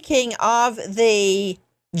 speaking of the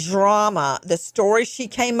drama, the story she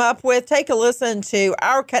came up with, take a listen to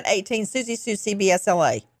our Cut 18, Susie Sue, CBS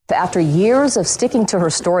LA. After years of sticking to her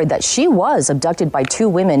story that she was abducted by two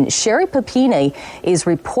women, Sherri Papini is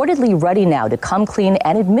reportedly ready now to come clean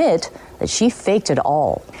and admit that she faked it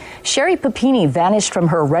all. Sherri Papini vanished from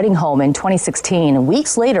her Reading home in 2016.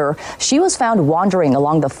 Weeks later, she was found wandering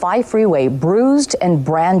along the 5 freeway, bruised and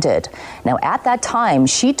branded. Now, at that time,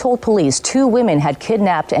 she told police two women had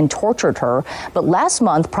kidnapped and tortured her. But last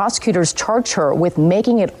month, prosecutors charged her with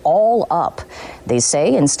making it all up. They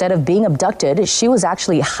say instead of being abducted, she was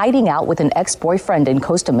actually hiding out with an ex-boyfriend in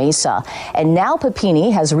Costa Mesa. And now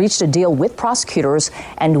Papini has reached a deal with prosecutors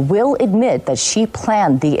and will admit that she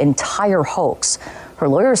planned the entire hoax. Her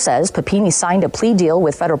lawyer says Papini signed a plea deal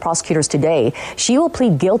with federal prosecutors today. She will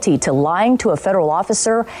plead guilty to lying to a federal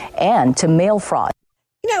officer and to mail fraud.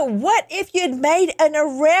 You know, what if you'd made an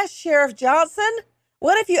arrest, Sheriff Johnson?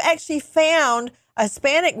 What if you actually found a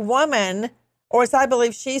Hispanic woman, or as I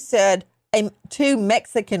believe she said, two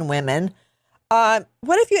Mexican women? What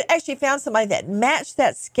if you actually found somebody that matched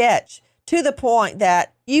that sketch to the point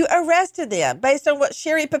that you arrested them based on what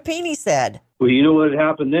Sherri Papini said? Well, you know what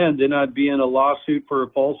happened then? Then I'd be in a lawsuit for a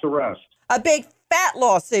false arrest. A big fat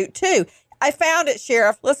lawsuit, too. I found it,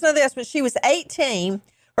 Sheriff. Listen to this. When she was 18,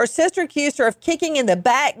 her sister accused her of kicking in the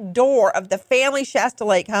back door of the family Shasta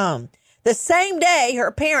Lake home. The same day,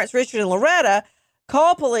 her parents, Richard and Loretta,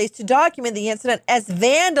 called police to document the incident as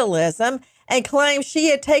vandalism and claimed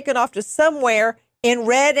she had taken off to somewhere in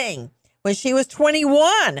Reading. When she was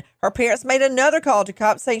 21, her parents made another call to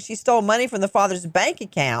cops saying she stole money from the father's bank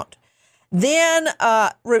account. Then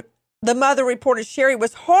the mother reported Sherri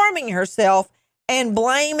was harming herself and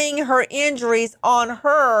blaming her injuries on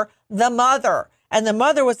her, the mother. And the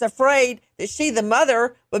mother was afraid that she, the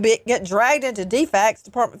mother, would get dragged into DFACS,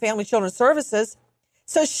 Department of Family and Children's Services.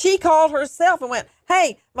 So she called herself and went,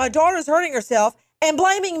 hey, my daughter's hurting herself and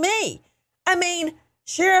blaming me. I mean,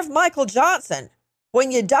 Sheriff Michael Johnson,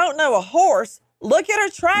 when you don't know a horse, look at her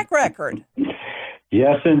track record.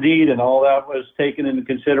 Yes, indeed. And all that was taken into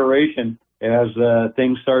consideration as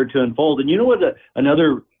things started to unfold. And you know what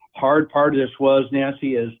another hard part of this was,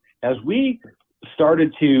 Nancy, is as we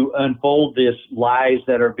started to unfold this lies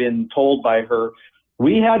that are being told by her,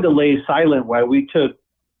 we had to lay silent while we took,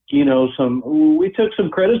 some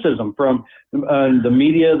criticism from the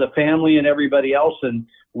media, the family, and everybody else. And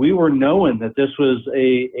we were knowing that this was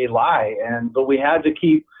a lie, but we had to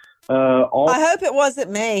keep I hope it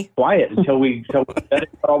wasn't me. Quiet until we vetted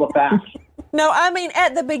all the facts. No, I mean,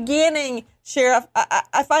 at the beginning, Sheriff,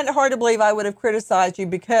 I find it hard to believe I would have criticized you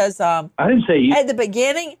because I didn't say you. At the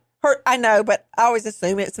beginning, I know, but I always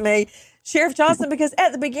assume it's me, Sheriff Johnson, because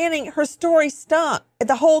at the beginning, her story stunk.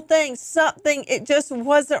 The whole thing, it just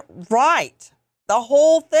wasn't right. The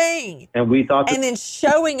whole thing. And we thought and then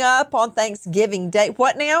showing up on Thanksgiving Day.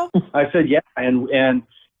 What now? I said, yeah. And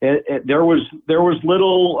there was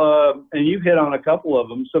little, and you hit on a couple of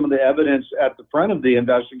them, some of the evidence at the front of the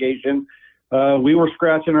investigation. We were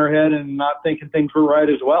scratching our head and not thinking things were right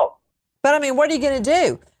as well. But I mean, what are you going to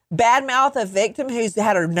do? Badmouth a victim who's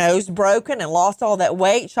had her nose broken and lost all that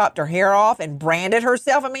weight, chopped her hair off and branded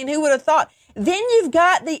herself? I mean, who would have thought? Then you've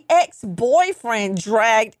got the ex-boyfriend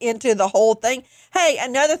dragged into the whole thing. Hey,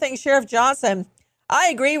 another thing, Sheriff Johnson, I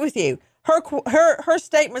agree with you. Her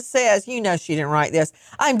statement says, she didn't write this.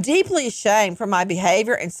 I'm deeply ashamed for my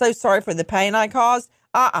behavior and so sorry for the pain I caused.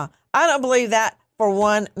 I don't believe that for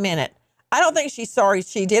 1 minute. I don't think she's sorry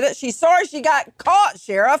she did it. She's sorry she got caught,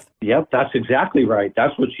 Sheriff. Yep, that's exactly right.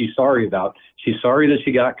 That's what she's sorry about. She's sorry that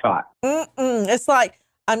she got caught. It's like,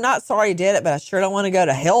 I'm not sorry you did it, but I sure don't want to go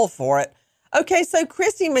to hell for it. Okay, so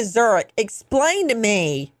Christy Mazurek, explain to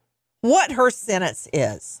me what her sentence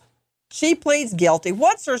is. She pleads guilty.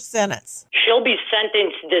 What's her sentence? She'll be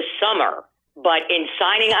sentenced this summer, but in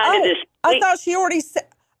signing on to this... I thought she already said...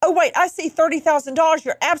 Oh, wait, I see $30,000.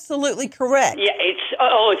 You're absolutely correct. Yeah, it's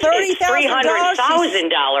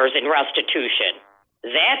 $300,000 in restitution.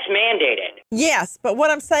 That's mandated. Yes, but what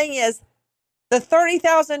I'm saying is the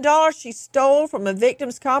 $30,000 she stole from a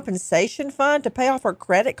victim's compensation fund to pay off her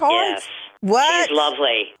credit cards? Yes. What? She's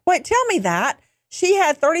lovely. Wait, tell me that. She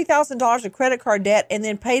had $30,000 of credit card debt and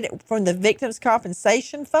then paid it from the victim's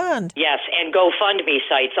compensation fund. Yes, and GoFundMe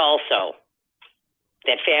sites also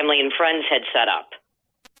that family and friends had set up.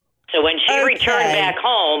 So when she returned back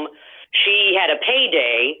home, she had a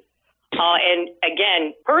payday. And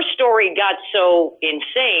again, her story got so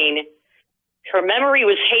insane. Her memory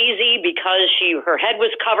was hazy because her head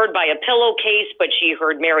was covered by a pillowcase, but she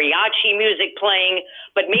heard mariachi music playing.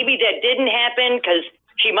 But maybe that didn't happen because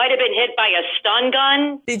she might have been hit by a stun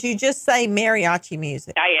gun. Did you just say mariachi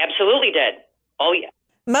music? I absolutely did. Oh, yeah.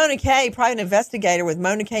 Mona Kay, private investigator with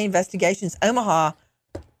Mona Kay Investigations, Omaha.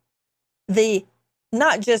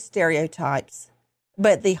 Not just stereotypes,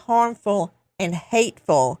 but the harmful and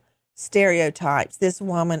hateful stereotypes this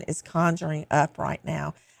woman is conjuring up right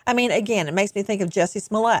now. I mean, again, it makes me think of Jussie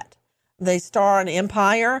Smollett, the star on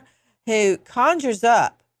Empire, who conjures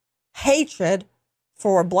up hatred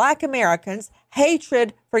for Black Americans,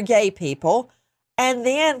 hatred for gay people, and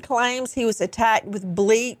then claims he was attacked with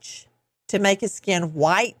bleach to make his skin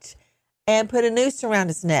white and put a noose around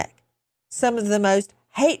his neck. Some of the most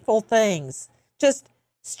hateful things, just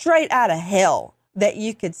straight out of hell, that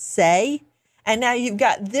you could say. And now you've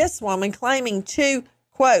got this woman claiming to,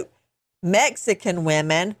 quote, Mexican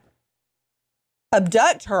women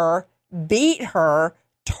abduct her, beat her,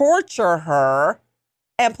 torture her,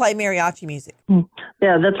 and play mariachi music.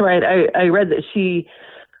 Yeah, that's right. I read that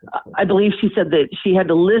I believe she said that she had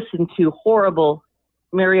to listen to horrible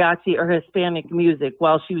mariachi or Hispanic music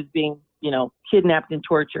while she was being, kidnapped and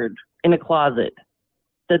tortured in a closet.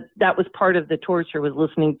 That was part of the torture, was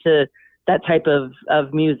listening to that type of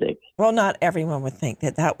music. Well, not everyone would think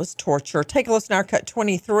that was torture. Take a listen to our cut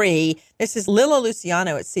 23. This is Lila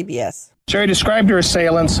Luciano at CBS. Sherri described her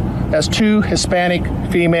assailants as two Hispanic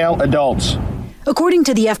female adults. According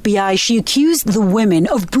to the FBI, she accused the women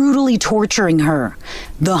of brutally torturing her.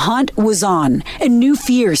 The hunt was on, and new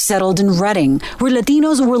fears settled in Redding, where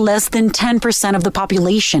Latinos were less than 10% of the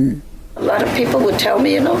population. A lot of people would tell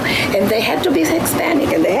me, and they had to be Hispanic,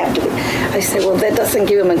 and they have to be. I said, well, that doesn't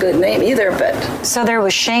give them a good name either, but... So there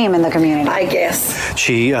was shame in the community? I guess.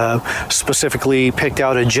 She specifically picked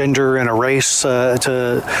out a gender and a race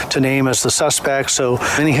to name as the suspect, so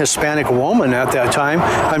any Hispanic woman at that time,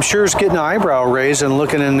 I'm sure, is getting an eyebrow raised and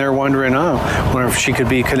looking in there wondering, wonder if she could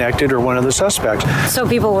be connected or one of the suspects. So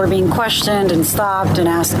people were being questioned and stopped and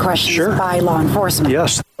asked questions by law enforcement?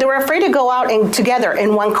 Yes. They were afraid to go out together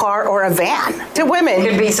in one car or a van. To women.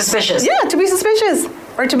 Could be suspicious. Yeah, to be suspicious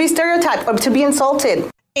or to be stereotyped or to be insulted.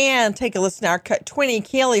 And take a listen to our cut 20,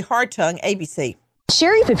 Kelly Hartung, ABC.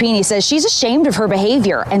 Sherri Papini says she's ashamed of her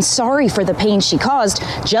behavior and sorry for the pain she caused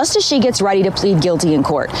just as she gets ready to plead guilty in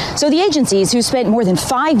court. So the agencies who spent more than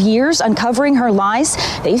 5 years uncovering her lies,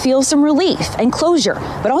 they feel some relief and closure,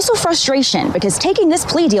 but also frustration because taking this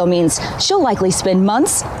plea deal means she'll likely spend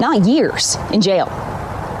months, not years, in jail.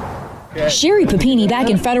 Sherri Papini back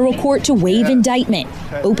in federal court to waive indictment,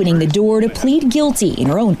 opening the door to plead guilty in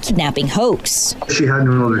her own kidnapping hoax. She had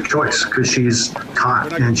no other choice because she's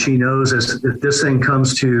caught, and she knows if this thing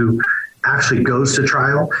comes to actually goes to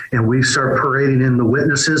trial and we start parading in the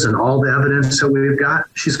witnesses and all the evidence that we've got,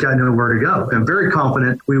 she's got nowhere to go. I'm very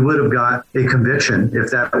confident we would have got a conviction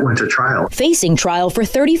if that went to trial. Facing trial for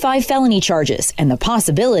 35 felony charges and the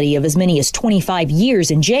possibility of as many as 25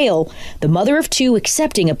 years in jail, the mother of two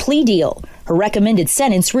accepting a plea deal, her recommended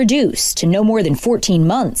sentence reduced to no more than 14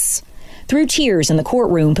 months. Through tears in the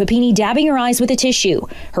courtroom, Papini dabbing her eyes with a tissue,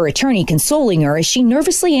 her attorney consoling her as she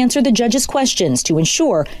nervously answered the judge's questions to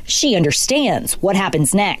ensure she understands what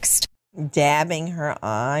happens next. Dabbing her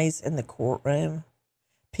eyes in the courtroom.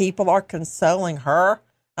 People are consoling her.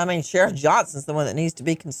 I mean, Sheriff Johnson's the one that needs to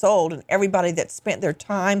be consoled, and everybody that spent their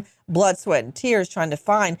time, blood, sweat, and tears trying to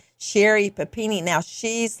find Sherri Papini. Now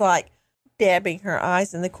she's like dabbing her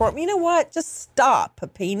eyes in the courtroom. You know what? Just stop,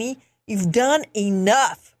 Papini. You've done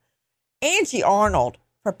enough. Angie Arnold,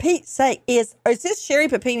 for Pete's sake, is this Sherri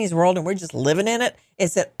Papini's world and we're just living in it?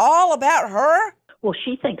 Is it all about her? Well,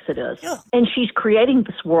 she thinks it is. And she's creating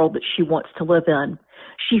this world that she wants to live in.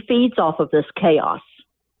 She feeds off of this chaos.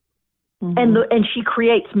 And she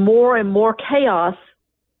creates more and more chaos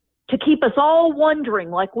to keep us all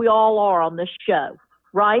wondering, like we all are on this show,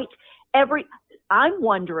 right? I'm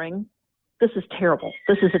wondering, this is terrible.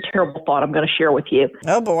 This is a terrible thought I'm going to share with you.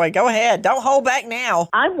 Oh, boy. Go ahead. Don't hold back now.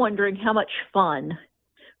 I'm wondering how much fun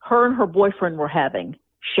her and her boyfriend were having,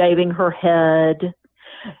 shaving her head,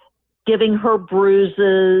 giving her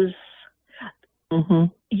bruises.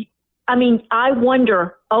 I mean, I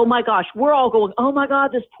wonder, oh my gosh, we're all going, oh my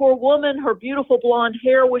God, this poor woman, her beautiful blonde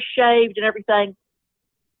hair was shaved and everything.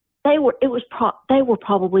 They were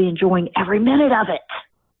probably enjoying every minute of it.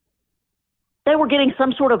 They were getting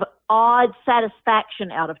some sort of odd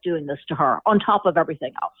satisfaction out of doing this to her on top of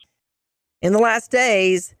everything else. In the last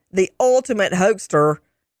days, the ultimate hoaxer,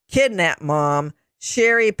 Kidnap Mom,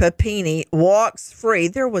 Sherri Papini, walks free.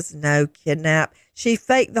 There was no kidnap. She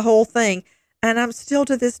faked the whole thing. And I'm still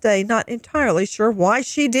to this day not entirely sure why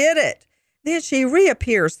she did it. Then she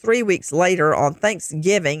reappears 3 weeks later on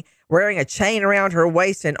Thanksgiving wearing a chain around her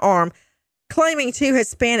waist and arm, claiming 2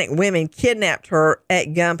 Hispanic women kidnapped her at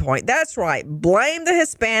gunpoint. That's right. Blame the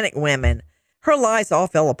Hispanic women. Her lies all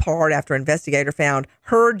fell apart after an investigator found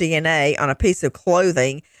her DNA on a piece of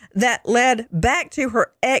clothing that led back to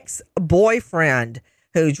her ex-boyfriend,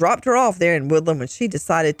 who dropped her off there in Woodland when she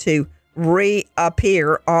decided to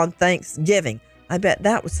reappear on Thanksgiving. I bet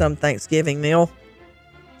that was some Thanksgiving meal.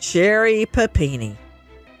 Sherri Papini.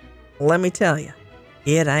 Let me tell you,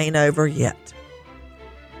 it ain't over yet.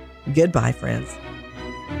 Goodbye, friends.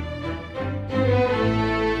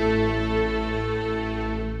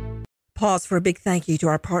 Pause for a big thank you to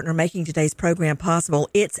our partner making today's program possible.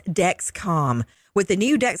 It's Dexcom. With the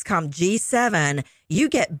new Dexcom G7, you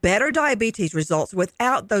get better diabetes results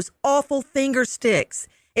without those awful finger sticks.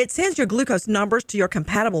 It sends your glucose numbers to your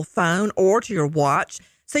compatible phone or to your watch,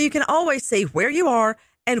 so you can always see where you are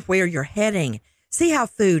and where you're heading. See how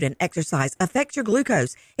food and exercise affect your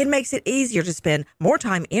glucose. It makes it easier to spend more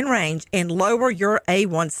time in range and lower your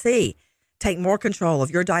A1C. Take more control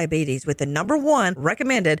of your diabetes with the #1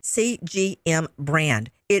 recommended CGM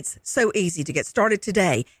brand. It's so easy to get started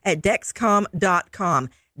today at Dexcom.com.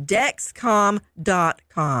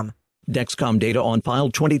 Dexcom.com. Dexcom data on file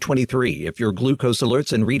 2023. If your glucose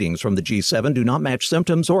alerts and readings from the G7 do not match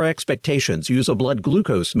symptoms or expectations, use a blood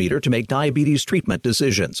glucose meter to make diabetes treatment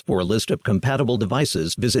decisions. For a list of compatible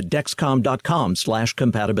devices, visit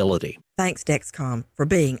Dexcom.com/compatibility. Thanks, Dexcom, for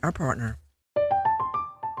being our partner.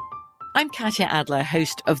 I'm Katya Adler,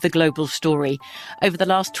 host of The Global Story. Over the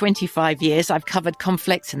last 25 years, I've covered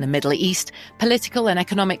conflicts in the Middle East, political and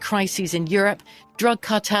economic crises in Europe, drug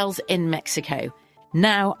cartels in Mexico.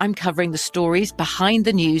 Now I'm covering the stories behind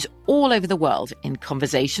the news all over the world in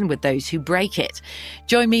conversation with those who break it.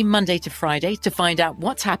 Join me Monday to Friday to find out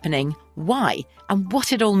what's happening, why, and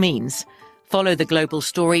what it all means. Follow The Global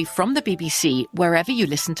Story from the BBC wherever you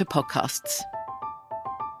listen to podcasts.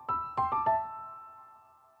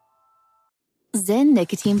 Zyn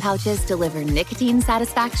nicotine pouches deliver nicotine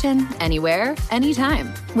satisfaction anywhere, anytime,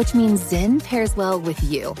 which means Zyn pairs well with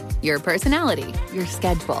you, your personality, your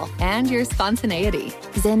schedule, and your spontaneity.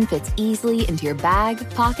 Zyn fits easily into your bag,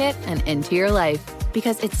 pocket, and into your life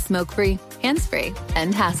because it's smoke-free, hands-free,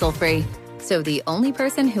 and hassle-free. So the only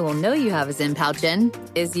person who will know you have a Zyn pouch in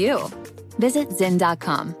is you. Visit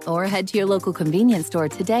Zyn.com or head to your local convenience store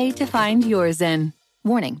today to find your Zyn.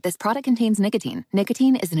 Warning, this product contains nicotine.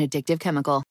 Nicotine is an addictive chemical.